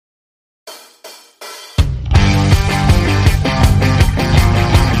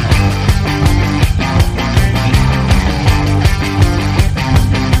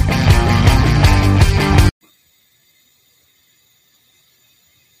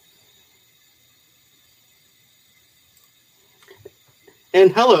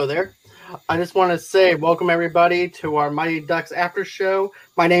And hello there. I just want to say welcome everybody to our Mighty Ducks after show.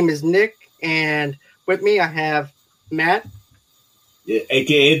 My name is Nick, and with me I have Matt.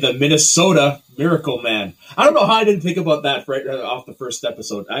 AKA the Minnesota Miracle Man. I don't know how I didn't think about that right off the first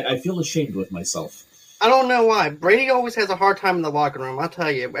episode. I feel ashamed with myself. I don't know why. Brady always has a hard time in the locker room. I'll tell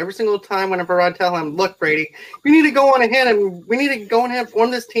you. Every single time whenever I tell him, look, Brady, you need to go on ahead and we need to go on ahead and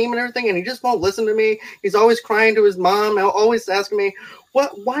form this team and everything, and he just won't listen to me. He's always crying to his mom, always asking me,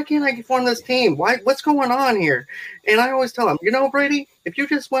 why can't I form this team? What's going on here? And I always tell him, Brady, if you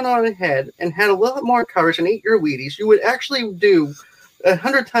just went on ahead and had a little more courage and ate your Wheaties, you would actually do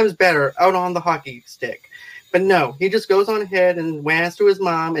 100 times better out on the hockey stick. But no, he just goes on ahead and whans to his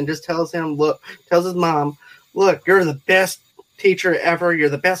mom and just tells his mom, look, you're the best teacher ever. You're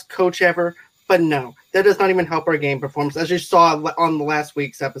the best coach ever. But no, that does not even help our game performance. As you saw on the last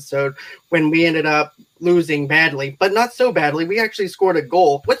week's episode when we ended up losing badly, but not so badly. We actually scored a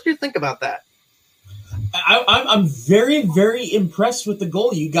goal. What did you think about that? I'm very, very impressed with the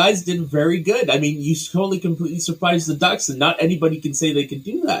goal. You guys did very good. I mean, you totally, completely surprised the Ducks, and not anybody can say they can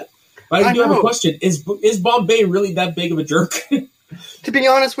do that. But I do have a question. Is Bombay really that big of a jerk? To be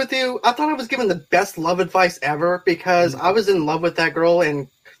honest with you, I thought I was given the best love advice ever because I was in love with that girl. And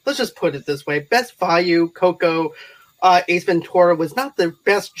let's just put it this way. Best Value, Coco, Ace Ventura was not the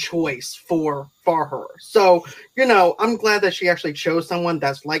best choice for her. So, I'm glad that she actually chose someone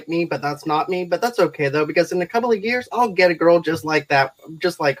that's like me, but that's not me. But that's okay, though, because in a couple of years, I'll get a girl just like that,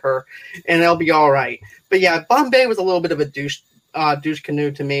 just like her, and it'll be all right. But yeah, Bombay was a little bit of a douche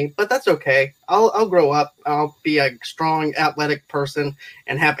canoe to me, but that's okay. I'll grow up. I'll be a strong, athletic person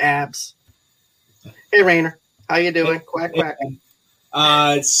and have abs. Hey, Rainer, how you doing? Quack, quack.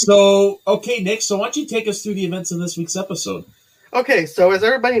 Okay, Nick, so why don't you take us through the events of this week's episode? Okay, so as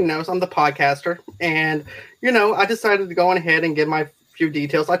everybody knows, I'm the podcaster, and, I decided to go on ahead and give my few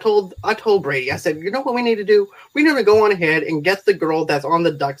details. I told Brady, I said, you know what we need to do? We need to go on ahead and get the girl that's on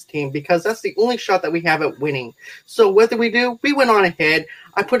the Ducks team because that's the only shot that we have at winning. So what did we do? We went on ahead.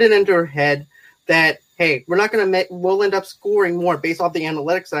 I put it into her head that, hey, we'll end up scoring more based off the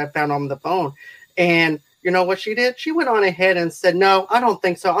analytics that I found on the phone. And you know what she did? She went on ahead and said, no, I don't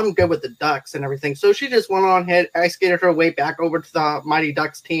think so. I'm good with the Ducks and everything. So she just went on ahead. I skated her way back over to the Mighty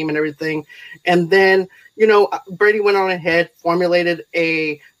Ducks team and everything. And then, Brady went on ahead, formulated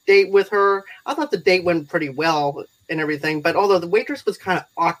a date with her. I thought the date went pretty well and everything. But although the waitress was kind of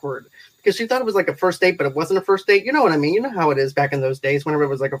awkward because she thought it was like a first date, but it wasn't a first date. You know what I mean? You know how it is back in those days whenever it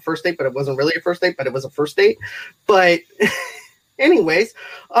was like a first date, but it wasn't really a first date, but it was a first date. But anyways,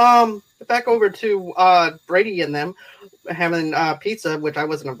 back over to Brady and them having pizza, which I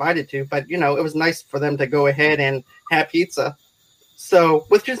wasn't invited to, but it was nice for them to go ahead and have pizza. So,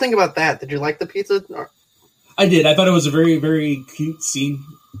 what did you think about that? Did you like the pizza? I did. I thought it was a very, very cute scene.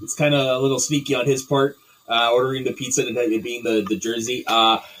 It's kind of a little sneaky on his part, ordering the pizza and it being the jersey.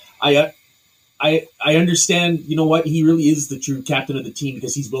 I understand. You know what? He really is the true captain of the team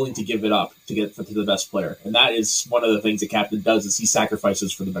because he's willing to give it up to get to the best player, and that is one of the things the captain does is he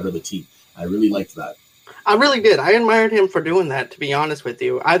sacrifices for the better of the team. I really liked that. I really did. I admired him for doing that, to be honest with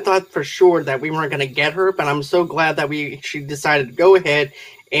you. I thought for sure that we weren't going to get her, but I'm so glad that she decided to go ahead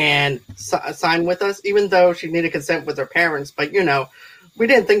and sign with us, even though she needed consent with her parents. But, we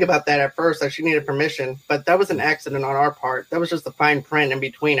didn't think about that at first, that she needed permission, but that was an accident on our part. That was just the fine print in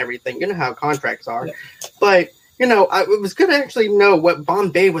between everything. You know how contracts are. Yeah. But, it was good to actually know what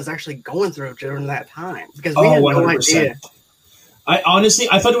Bombay was actually going through during that time because we had 100%. No idea.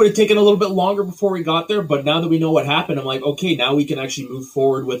 I thought it would have taken a little bit longer before we got there, but now that we know what happened, I'm like, okay, now we can actually move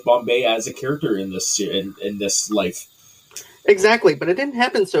forward with Bombay as a character in this in this life. Exactly, but it didn't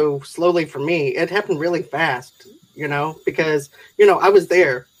happen so slowly for me. It happened really fast, because I was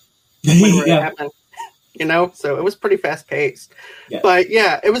there when it happened. So it was pretty fast paced. Yeah. But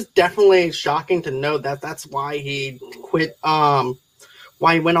yeah, it was definitely shocking to know that that's why he quit. Why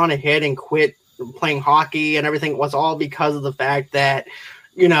he went on ahead and quit playing hockey and everything was all because of the fact that,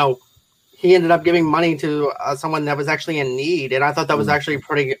 he ended up giving money to someone that was actually in need. And I thought that was actually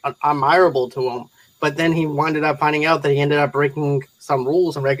pretty admirable to him. But then he ended up finding out that he ended up breaking some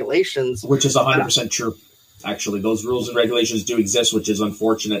rules and regulations. Which is 100% true. Actually, those rules and regulations do exist, which is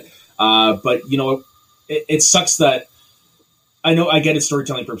unfortunate. But, it sucks that I know I get it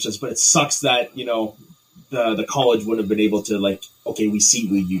storytelling purposes, but it sucks that, the college wouldn't have been able to okay, we see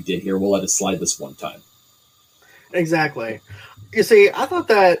what you did here. We'll let it slide this one time. Exactly. You see, I thought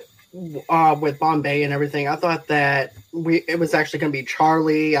that with Bombay and everything, I thought that it was actually going to be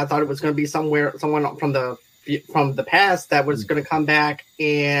Charlie. I thought it was going to be someone from the past that was going to come back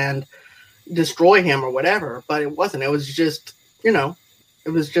and destroy him or whatever, but it wasn't. It was just, it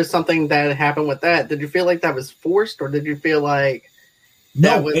was just something that happened with that. Did you feel like that was forced, or did you feel like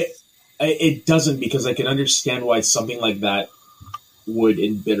no? It doesn't, because I can understand why something like that would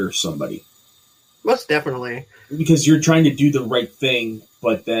embitter somebody. Most definitely, because you're trying to do the right thing,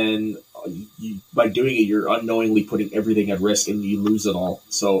 but then by doing it, you're unknowingly putting everything at risk, and you lose it all.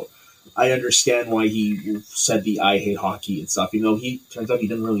 So I understand why he said the "I hate hockey" and stuff. Even though he turns out he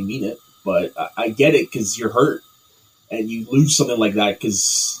didn't really mean it, but I get it, because you're hurt and you lose something like that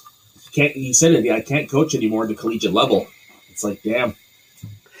because he said it. I can't coach anymore at the collegiate level. It's like, damn.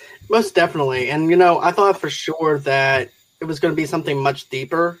 Most definitely, and I thought for sure that it was going to be something much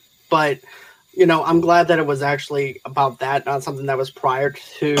deeper, but I'm glad that it was actually about that, not something that was prior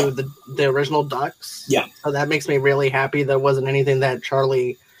to the original Ducks. Yeah. So that makes me really happy that it wasn't anything that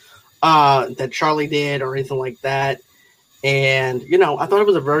Charlie did or anything like that. And, I thought it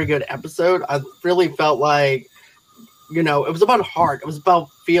was a very good episode. I really felt like, it was about heart. It was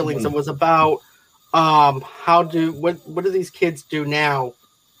about feelings. Mm-hmm. It was about what do these kids do now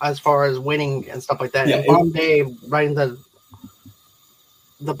as far as winning and stuff like that. Yeah, and Bombay writing the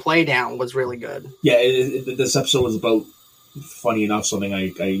play down was really good. Yeah, this episode was about, funny enough, something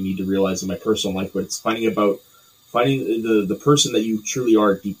I need to realize in my personal life, but it's finding the person that you truly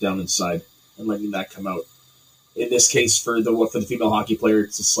are deep down inside and letting that come out. In this case, for the female hockey player,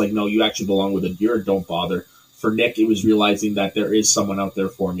 it's just like, no, you actually belong with it. Don't bother. For Nick, it was realizing that there is someone out there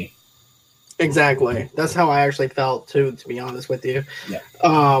for me. Exactly. That's how I actually felt too, to be honest with you. Yeah.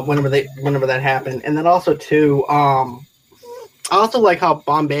 Whenever that happened. And then also too, I also like how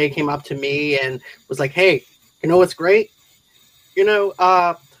Bombay came up to me and was like, hey, you know what's great? Filling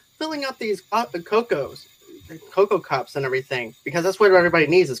up these cocoa cups and everything, because that's what everybody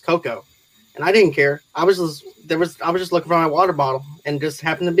needs is cocoa. And I didn't care. I was just looking for my water bottle, and just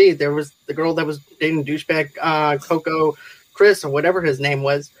happened to be there was the girl that was dating douchebag Coco Chris or whatever his name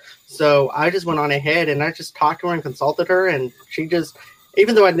was. So I just went on ahead and I just talked to her and consulted her, and she just,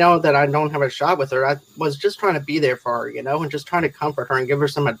 even though I know that I don't have a shot with her, I was just trying to be there for her, and just trying to comfort her and give her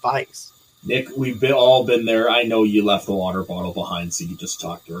some advice. Nick, we've all been there. I know you left the water bottle behind, so you just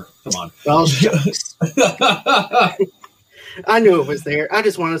talked to her. Come on. Well, shucks. I knew it was there. I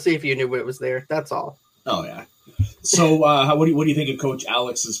just want to see if you knew it was there. That's all. Oh, yeah. So what do you think of Coach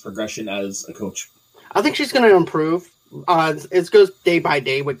Alex's progression as a coach? I think she's going to improve. It goes day by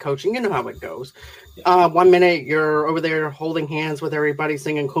day with coaching. You know how it goes. Yeah. 1 minute you're over there holding hands with everybody,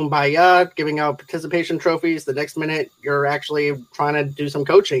 singing Kumbaya, giving out participation trophies. The next minute you're actually trying to do some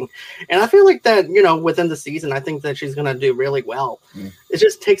coaching. And I feel like that, within the season, I think that she's going to do really well. Mm. It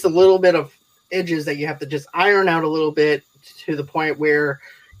just takes a little bit of edges that you have to just iron out a little bit to the point where,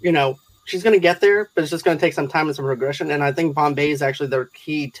 she's going to get there, but it's just going to take some time and some regression. And I think Bombay is actually the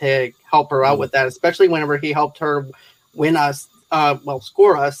key to help her out with that, especially whenever he helped her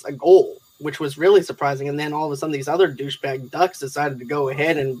score us a goal, which was really surprising. And then all of a sudden, these other douchebag Ducks decided to go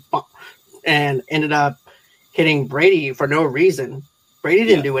ahead and ended up hitting Brady for no reason. Brady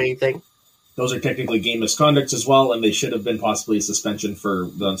didn't do anything. Those are technically game misconducts as well, and they should have been possibly a suspension for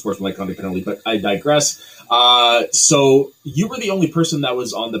the unsportsmanlike conduct penalty, but I digress. So you were the only person that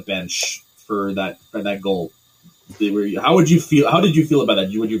was on the bench for that goal. How did you feel about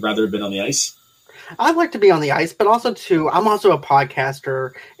that? Would you rather have been on the ice? I'd like to be on the ice, but also too, I'm also a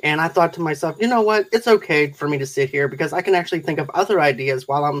podcaster, and I thought to myself, you know what? It's okay for me to sit here because I can actually think of other ideas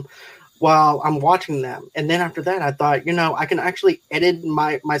while I'm watching them. And then after that, I thought, I can actually edit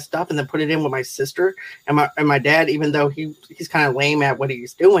my stuff and then put it in with my sister and my dad, even though he's kind of lame at what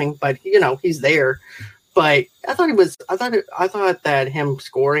he's doing, but he's there. But I thought that him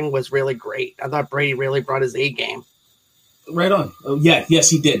scoring was really great. I thought Brady really brought his A game. Right on. Oh, yeah, yes,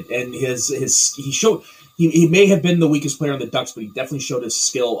 he did. And he showed he may have been the weakest player on the Ducks, but he definitely showed his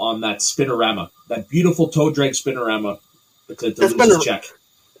skill on that spinorama, that beautiful toe drag spinorama to lose his check.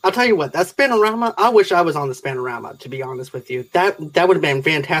 I'll tell you what, that spinorama, I wish I was on the spinorama, to be honest with you. That would have been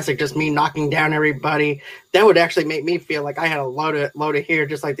fantastic, just me knocking down everybody. That would actually make me feel like I had a load of hair,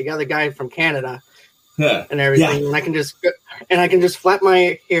 just like the other guy from Canada. Yeah. And everything. Yeah. And I can just flap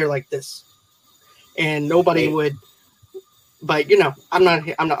my hair like this. And nobody would, but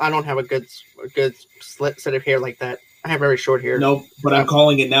I don't have a good set of hair like that. I have very short hair. No, but I'm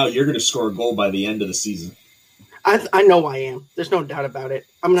calling it now. You're going to score a goal by the end of the season. I know I am. There's no doubt about it.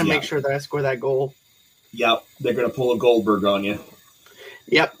 I'm going to make sure that I score that goal. Yep. They're going to pull a Goldberg on you.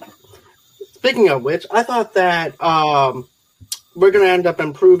 Yep. Speaking of which, I thought that we're going to end up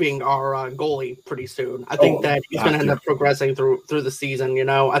improving our goalie pretty soon. I think that he's going to end up progressing through the season.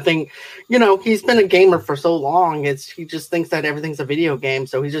 I think, he's been a gamer for so long. He just thinks that everything's a video game.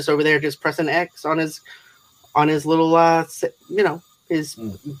 So he's just over there just pressing X on his little, his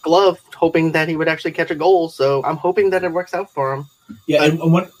glove, hoping that he would actually catch a goal. So I'm hoping that it works out for him. Yeah, and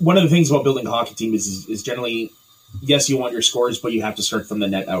one of the things about building a hockey team is generally, yes, you want your scores, but you have to start from the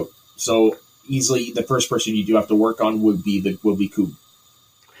net out. So easily, the first person you do have to work on would be Coop.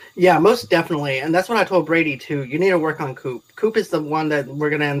 Yeah, most definitely, and that's what I told Brady too. You need to work on Coop. Coop is the one that we're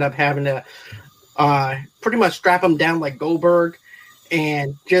going to end up having to pretty much strap him down like Goldberg,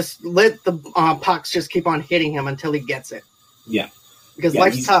 and just let the pucks just keep on hitting him until he gets it. Yeah, because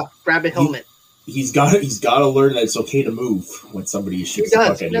life's tough. Grab a helmet. He's got to learn that it's okay to move when somebody shoots the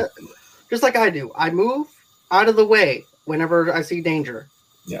puck at you. Just like I do. I move out of the way whenever I see danger.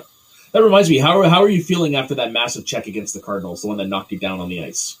 Yeah. That reminds me, how are you feeling after that massive check against the Cardinals, the one that knocked you down on the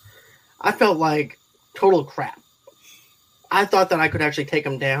ice? I felt like total crap. I thought that I could actually take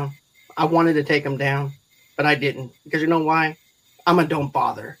him down. I wanted to take him down, but I didn't. Because you know why? I'm a don't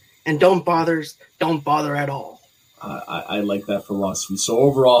bother. And don't bother at all. I like that philosophy. So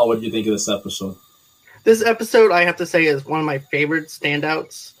overall, what did you think of this episode? This episode, I have to say, is one of my favorite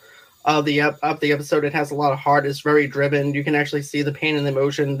standouts of the episode. It has a lot of heart. It's very driven. You can actually see the pain and the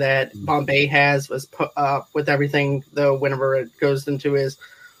emotion that Bombay has was put up with everything, though, whenever it goes into his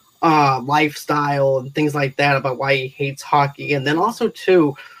lifestyle and things like that about why he hates hockey. And then also,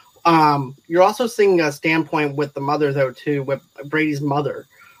 too, you're also seeing a standpoint with the mother, though, too, with Brady's mother,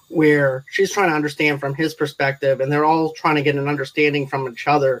 where she's trying to understand from his perspective, and they're all trying to get an understanding from each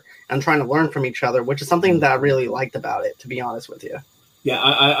other and trying to learn from each other, which is something that I really liked about it, to be honest with you. Yeah,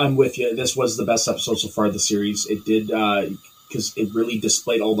 I'm with you. This was the best episode so far of the series. It did, because it really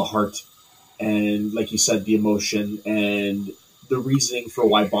displayed all the heart and, like you said, the emotion and the reasoning for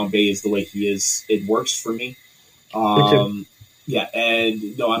why Bombay is the way he is. It works for me. Me too. Yeah,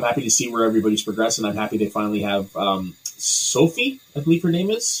 and no, I'm happy to see where everybody's progressing. I'm happy they finally have Sophie, I believe her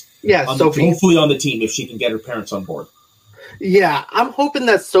name is. Yeah, Sophie. Hopefully on the team if she can get her parents on board. Yeah, I'm hoping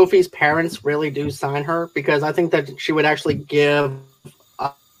that Sophie's parents really do sign her, because I think that she would actually give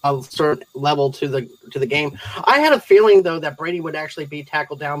a certain level to the game. I had a feeling, though, that Brady would actually be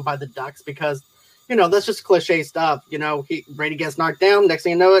tackled down by the Ducks because, that's just cliche stuff. Brady gets knocked down. Next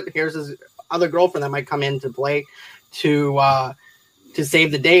thing you know, here's his other girlfriend that might come into play to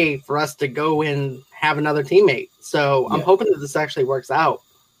save the day for us to go and have another teammate. So I'm hoping that this actually works out.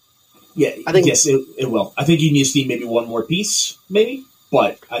 Yeah, I think yes, it will. I think you need to see maybe one more piece, maybe,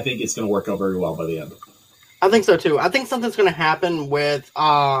 but I think it's going to work out very well by the end. I think so too. I think something's going to happen with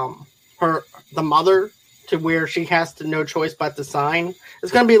the mother, to where she has no choice but to sign.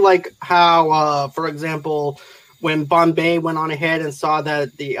 It's going to be like how, for example, when Bombay went on ahead and saw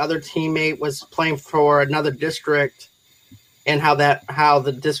that the other teammate was playing for another district, and how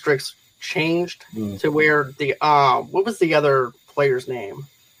the districts changed to where what was the other player's name?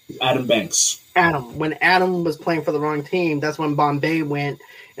 Adam Banks. Adam. When Adam was playing for the wrong team, that's when Bombay went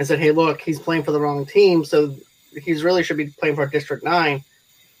and said, hey, look, he's playing for the wrong team, so he really should be playing for District 9.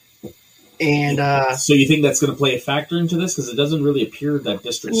 And so you think that's going to play a factor into this? Because it doesn't really appear that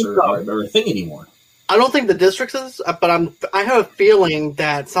districts are a thing anymore. I don't think the districts is, but I have a feeling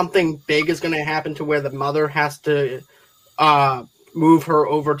that something big is going to happen to where the mother has to move her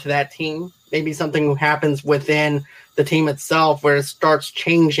over to that team. Maybe something happens within the team itself where it starts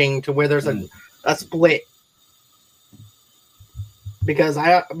changing to where there's a split. Because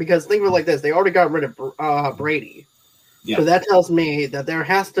think of it like this, they already got rid of Brady. Yeah. So that tells me that there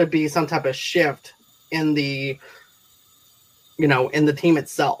has to be some type of shift in the team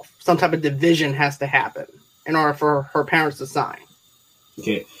itself. Some type of division has to happen in order for her parents to sign.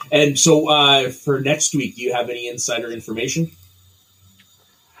 Okay. And so for next week, do you have any insider information?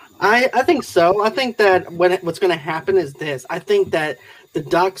 I think so. I think that what's going to happen is this. I think that the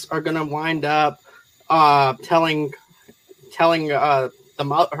Ducks are going to wind up telling her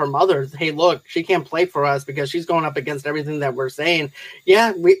mother, hey, look, she can't play for us because she's going up against everything that we're saying.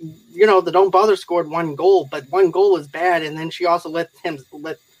 Yeah, the Don't Bother scored one goal, but one goal is bad, and then she also let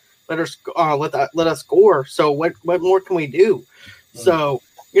us score. So what more can we do? So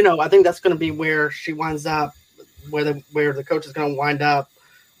I think that's going to be where she winds up, where the coach is going to wind up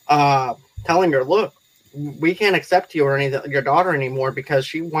telling her, look, we can't accept you or your daughter anymore because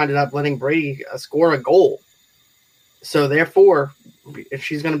she winded up letting Brady score a goal. So therefore,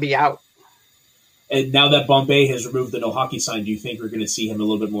 she's going to be out. And now that Bombay has removed the no hockey sign, do you think we're going to see him a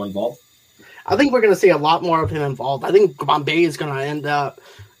little bit more involved? I think we're going to see a lot more of him involved. I think Bombay is going to end up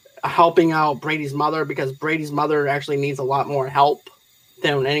helping out Brady's mother because Brady's mother actually needs a lot more help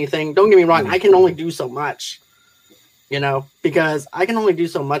than anything. Don't get me wrong. I can only do so much, because I can only do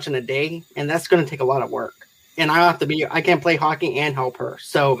so much in a day, and that's going to take a lot of work. And I can't play hockey and help her.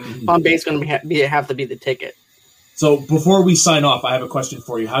 So Bombay's going to have to be the ticket. So before we sign off, I have a question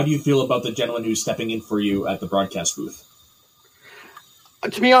for you. How do you feel about the gentleman who's stepping in for you at the broadcast booth?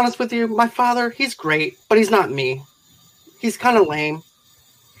 To be honest with you, my father, he's great, but he's not me. He's kind of lame.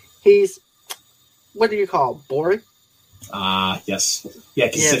 He's, what do you call it, boring? Yes. Yeah,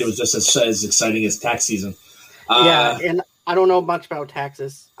 because you said it was just as exciting as tax season. Yeah, and I don't know much about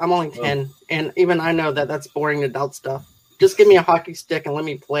taxes. I'm only 10, and even I know that that's boring adult stuff. Just give me a hockey stick and let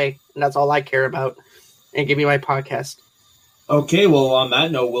me play, and that's all I care about. And give me my podcast. Okay, well, on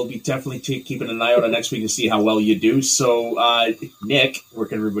that note, we'll be definitely keeping an eye out on next week to see how well you do. So, Nick, where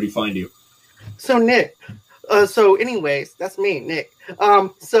can everybody find you? So, Nick, anyways, that's me, Nick.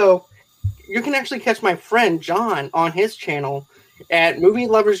 So you can actually catch my friend John on his channel at Movie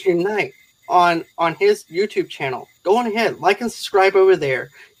Lovers Unite on his YouTube channel. Go on ahead, like and subscribe over there.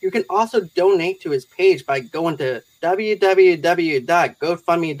 You can also donate to his page by going to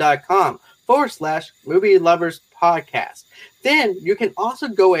www.gofundme.com/Movie Lovers Podcast. Then you can also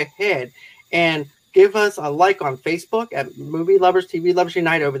go ahead and give us a like on Facebook at Movie Lovers TV Lovers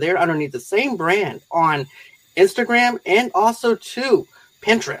Unite over there underneath the same brand on Instagram and also to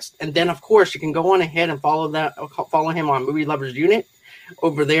Pinterest. And then of course you can go on ahead and follow him on Movie Lovers Unit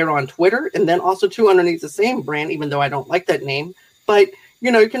over there on Twitter, and then also too underneath the same brand, even though I don't like that name. But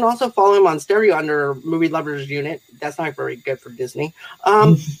you can also follow him on Stereo under Movie Lovers Unit. That's not very good for Disney.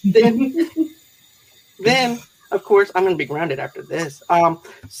 Then of course I'm going to be grounded after this.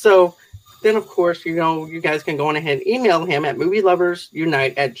 So then of course you guys can go on ahead and email him at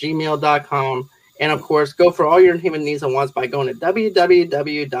movieloversunite@gmail.com. And of course, go for all your human needs and wants by going to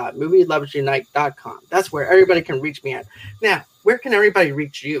www.movieloversunite.com. That's where everybody can reach me at. Now, where can everybody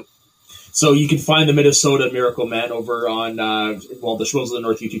reach you? So you can find the Minnesota Miracle Man over on, the Shows of the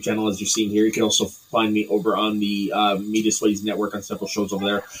North YouTube channel, as you're seeing here. You can also find me over on the Media Sweaties Network on several shows over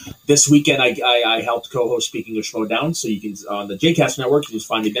there. This weekend, I helped co-host Speaking of Schmodown, so you can, on the JCast Network, you can just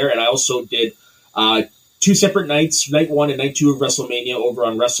find me there. And I also did 2 separate nights, night 1 and night 2 of WrestleMania over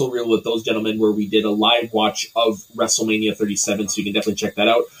on WrestleReel with those gentlemen, where we did a live watch of WrestleMania 37, so you can definitely check that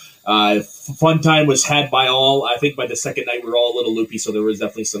out. Fun time was had by all. I think by the second night we were all a little loopy, so there was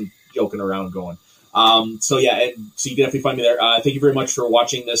definitely some joking around going. So you can definitely find me there. Thank you very much for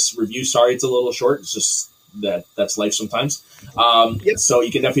watching this review. Sorry it's a little short. It's just that's life sometimes. Yep. So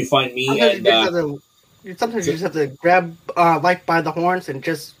you can definitely find me. Sometimes you just have to grab life by the horns and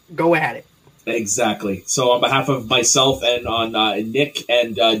just go at it. Exactly. So on behalf of myself and on Nick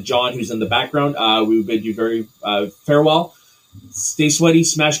and John, who's in the background, we bid you very farewell. Stay sweaty,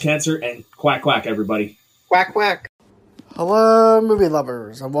 smash cancer, and quack, quack, everybody. Quack, quack. Hello, movie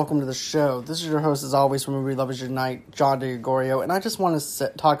lovers, and welcome to the show. This is your host, as always, from Movie Lovers Unite, John DeGregorio, and I just want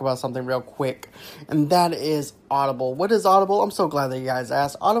to talk about something real quick, and that is Audible. What is Audible? I'm so glad that you guys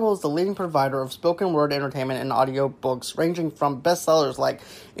asked. Audible is the leading provider of spoken word entertainment and audio books, ranging from bestsellers like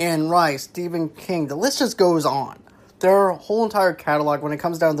Anne Rice, Stephen King. The list just goes on. Their whole entire catalog, when it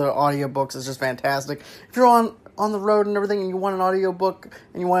comes down to audiobooks, is just fantastic. If you're on the road and everything and you want an audiobook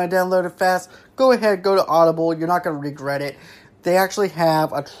and you want to download it fast, go ahead, go to Audible. You're not going to regret it. They actually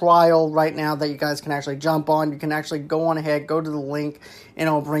have a trial right now that you guys can actually jump on. You can actually go on ahead, go to the link, and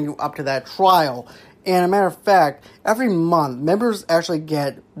it'll bring you up to that trial. And a matter of fact, every month, members actually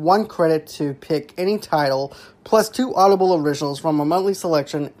get 1 credit to pick any title, plus 2 Audible originals from a monthly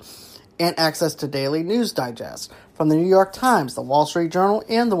selection, and access to daily news digests from the New York Times, the Wall Street Journal,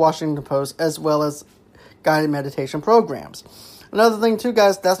 and the Washington Post, as well as guided meditation programs. Another thing too,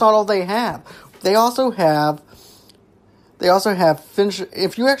 guys, that's not all they have. They also have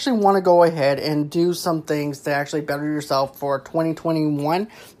if you actually want to go ahead and do some things to actually better yourself for 2021,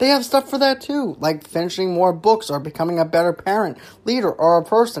 they have stuff for that too, like finishing more books or becoming a better parent, leader, or a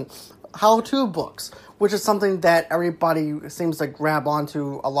person. How-to books, which is something that everybody seems to grab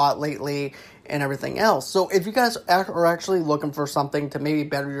onto a lot lately, and everything else. So if you guys are actually looking for something to maybe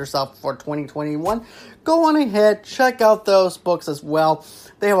better yourself for 2021, go on ahead, check out those books as well.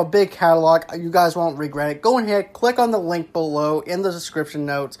 They have a big catalog. You guys won't regret it. Go ahead, click on the link below in the description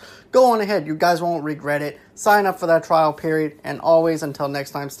notes. Go on ahead. You guys won't regret it. Sign up for that trial period. And always, until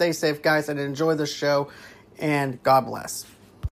next time, stay safe, guys, and enjoy the show. And God bless.